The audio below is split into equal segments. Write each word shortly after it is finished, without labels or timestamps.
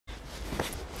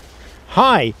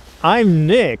Hi, I'm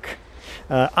Nick.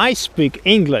 I speak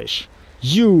English.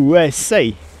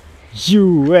 USA.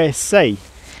 USA.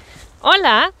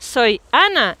 Hola, soy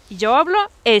Ana. Yo hablo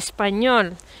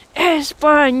español.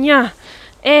 España.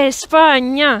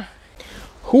 España.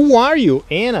 Who are you,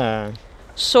 Anna?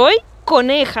 Soy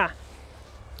coneja.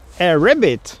 A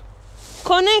rabbit.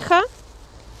 Coneja.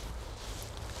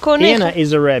 Coneja. Anna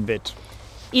is a rabbit.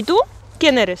 ¿Y tú?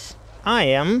 ¿Quién eres? I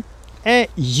am a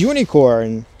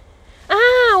unicorn.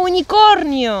 Ah,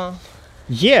 unicornio.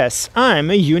 Yes, I'm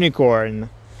a unicorn.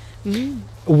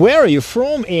 Where are you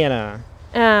from, Anna?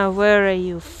 Where are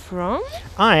you from?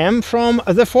 I am from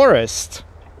the forest.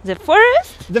 The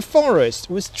forest? The forest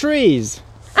with trees.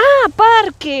 Ah,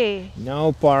 parque.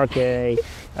 No parque.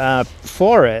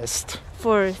 Forest.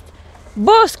 Forest.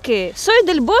 Bosque. Soy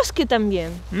del bosque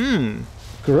también.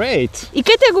 Great. ¿Y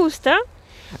qué te gusta?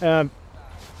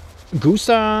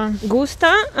 Gusta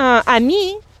 ¿Gusta? A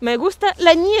mí me gusta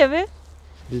la nieve.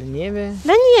 la nieve?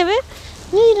 La nieve.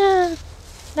 Mira.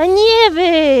 La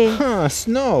nieve.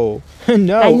 Snow.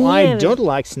 No, I nieve. don't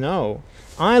like snow.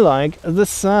 I like the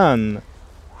sun.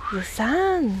 The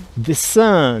sun. The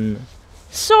sun.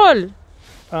 Sol.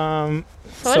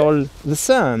 Sol. The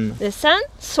sun. The sun.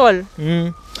 Sol.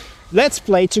 Let's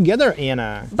play together,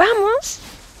 Anna. Vamos.